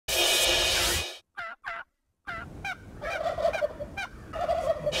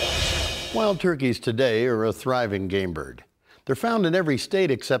Wild turkeys today are a thriving game bird. They're found in every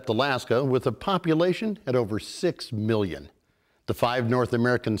state except Alaska, with a population at over 6 million. The 5 North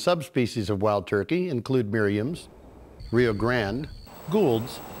American subspecies of wild turkey include Merriam's, Rio Grande,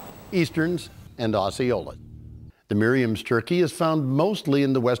 Gould's, Easterns, and Osceola. The Merriam's turkey is found mostly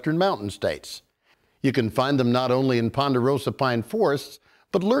in the western mountain states. You can find them not only in ponderosa pine forests,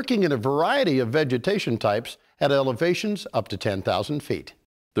 but lurking in a variety of vegetation types at elevations up to 10,000 feet.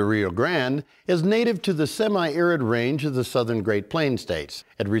 The Rio Grande is native to the semi-arid range of the southern Great Plains states.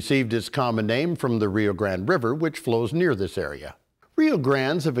 It received its common name from the Rio Grande River, which flows near this area. Rio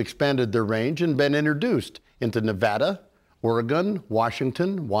Grandes have expanded their range and been introduced into Nevada, Oregon,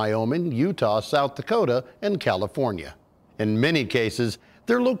 Washington, Wyoming, Utah, South Dakota, and California. In many cases,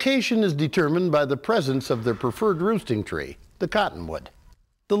 their location is determined by the presence of their preferred roosting tree, the cottonwood.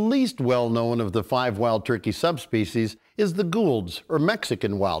 The least well-known of the 5 wild turkey subspecies is the Gould's, or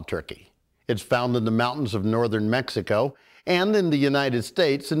Mexican wild turkey. It's found in the mountains of northern Mexico and in the United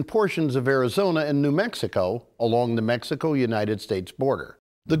States and portions of Arizona and New Mexico along the Mexico-United States border.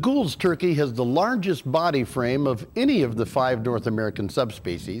 The Gould's turkey has the largest body frame of any of the 5 North American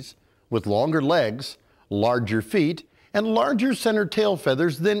subspecies, with longer legs, larger feet, and larger center tail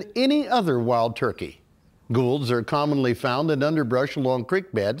feathers than any other wild turkey. Gould's are commonly found in underbrush along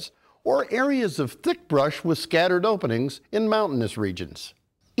creek beds or areas of thick brush with scattered openings in mountainous regions.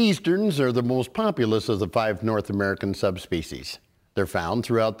 Easterns are the most populous of the 5 North American subspecies. They're found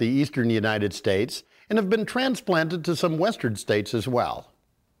throughout the eastern United States and have been transplanted to some western states as well.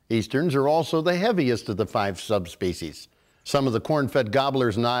 Easterns are also the heaviest of the 5 subspecies. Some of the corn-fed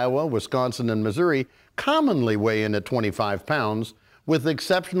gobblers in Iowa, Wisconsin, and Missouri commonly weigh in at 25 pounds, with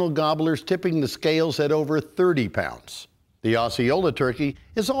exceptional gobblers tipping the scales at over 30 pounds. The Osceola turkey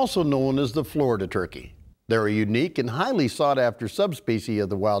is also known as the Florida turkey. They're a unique and highly sought-after subspecies of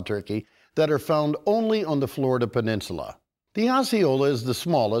the wild turkey that are found only on the Florida peninsula. The Osceola is the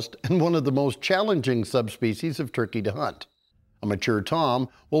smallest and one of the most challenging subspecies of turkey to hunt. A mature tom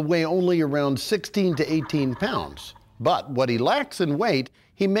will weigh only around 16 to 18 pounds, but what he lacks in weight,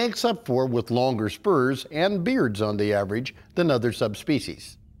 he makes up for with longer spurs and beards on the average than other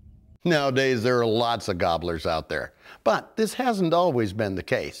subspecies. Nowadays, there are lots of gobblers out there, but this hasn't always been the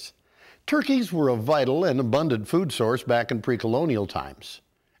case. Turkeys were a vital and abundant food source back in pre-colonial times.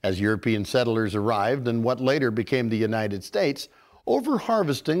 As European settlers arrived in what later became the United States,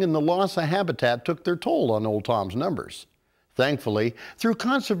 overharvesting and the loss of habitat took their toll on old Tom's numbers. Thankfully, through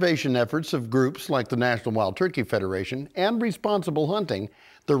conservation efforts of groups like the National Wild Turkey Federation and Responsible Hunting,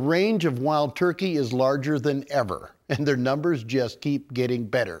 the range of wild turkey is larger than ever, and their numbers just keep getting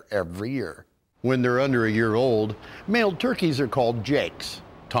better every year. When they're under a year old, male turkeys are called jakes,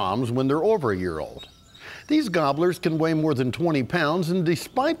 toms when they're over a year old. These gobblers can weigh more than 20 pounds and,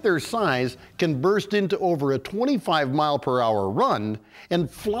 despite their size, can burst into over a 25-mile-per-hour run and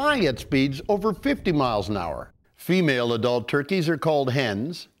fly at speeds over 50 miles an hour. Female adult turkeys are called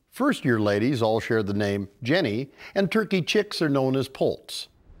hens, first-year ladies all share the name Jenny, and turkey chicks are known as poults.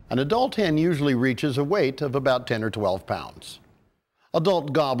 An adult hen usually reaches a weight of about 10 or 12 pounds.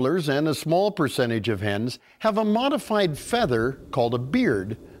 Adult gobblers and a small percentage of hens have a modified feather called a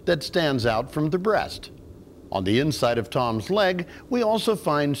beard that stands out from the breast. On the inside of Tom's leg, we also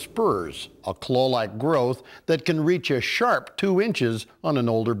find spurs, a claw-like growth that can reach a sharp 2 inches on an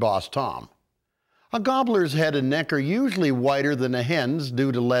older boss Tom. A gobbler's head and neck are usually whiter than a hen's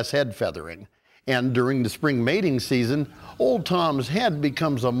due to less head feathering, and during the spring mating season, old Tom's head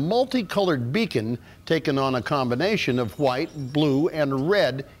becomes a multicolored beacon taken on a combination of white, blue, and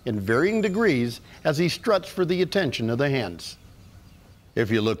red in varying degrees as he struts for the attention of the hens. If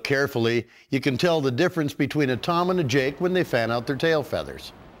you look carefully, you can tell the difference between a tom and a jake when they fan out their tail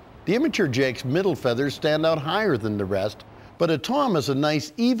feathers. The immature jake's middle feathers stand out higher than the rest, but a tom has a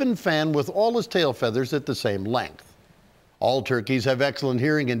nice even fan with all his tail feathers at the same length. All turkeys have excellent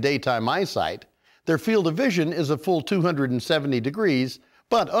hearing and daytime eyesight. Their field of vision is a full 270 degrees,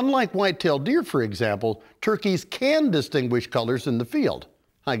 but unlike white-tailed deer, for example, turkeys can distinguish colors in the field.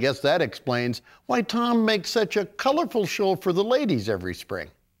 I guess that explains why Tom makes such a colorful show for the ladies every spring.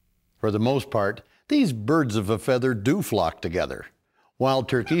 For the most part, these birds of a feather do flock together. Wild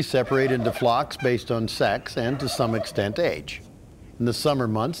turkeys separate into flocks based on sex and, to some extent, age. In the summer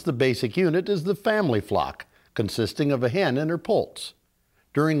months, the basic unit is the family flock, consisting of a hen and her poults.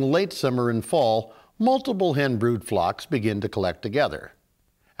 During late summer and fall, multiple hen brood flocks begin to collect together.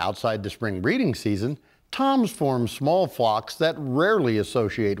 Outside the spring breeding season, toms form small flocks that rarely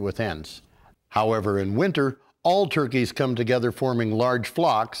associate with hens. However, in winter, all turkeys come together forming large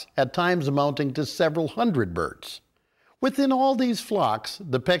flocks, at times amounting to several hundred birds. Within all these flocks,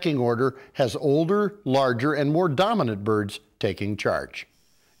 the pecking order has older, larger, and more dominant birds taking charge.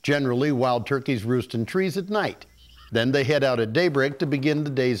 Generally, wild turkeys roost in trees at night. Then they head out at daybreak to begin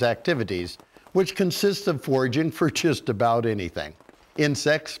the day's activities, which consists of foraging for just about anything.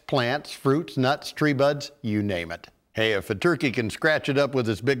 Insects, plants, fruits, nuts, tree buds, you name it. Hey, if a turkey can scratch it up with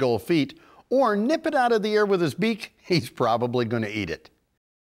his big old feet or nip it out of the air with his beak, he's probably going to eat it.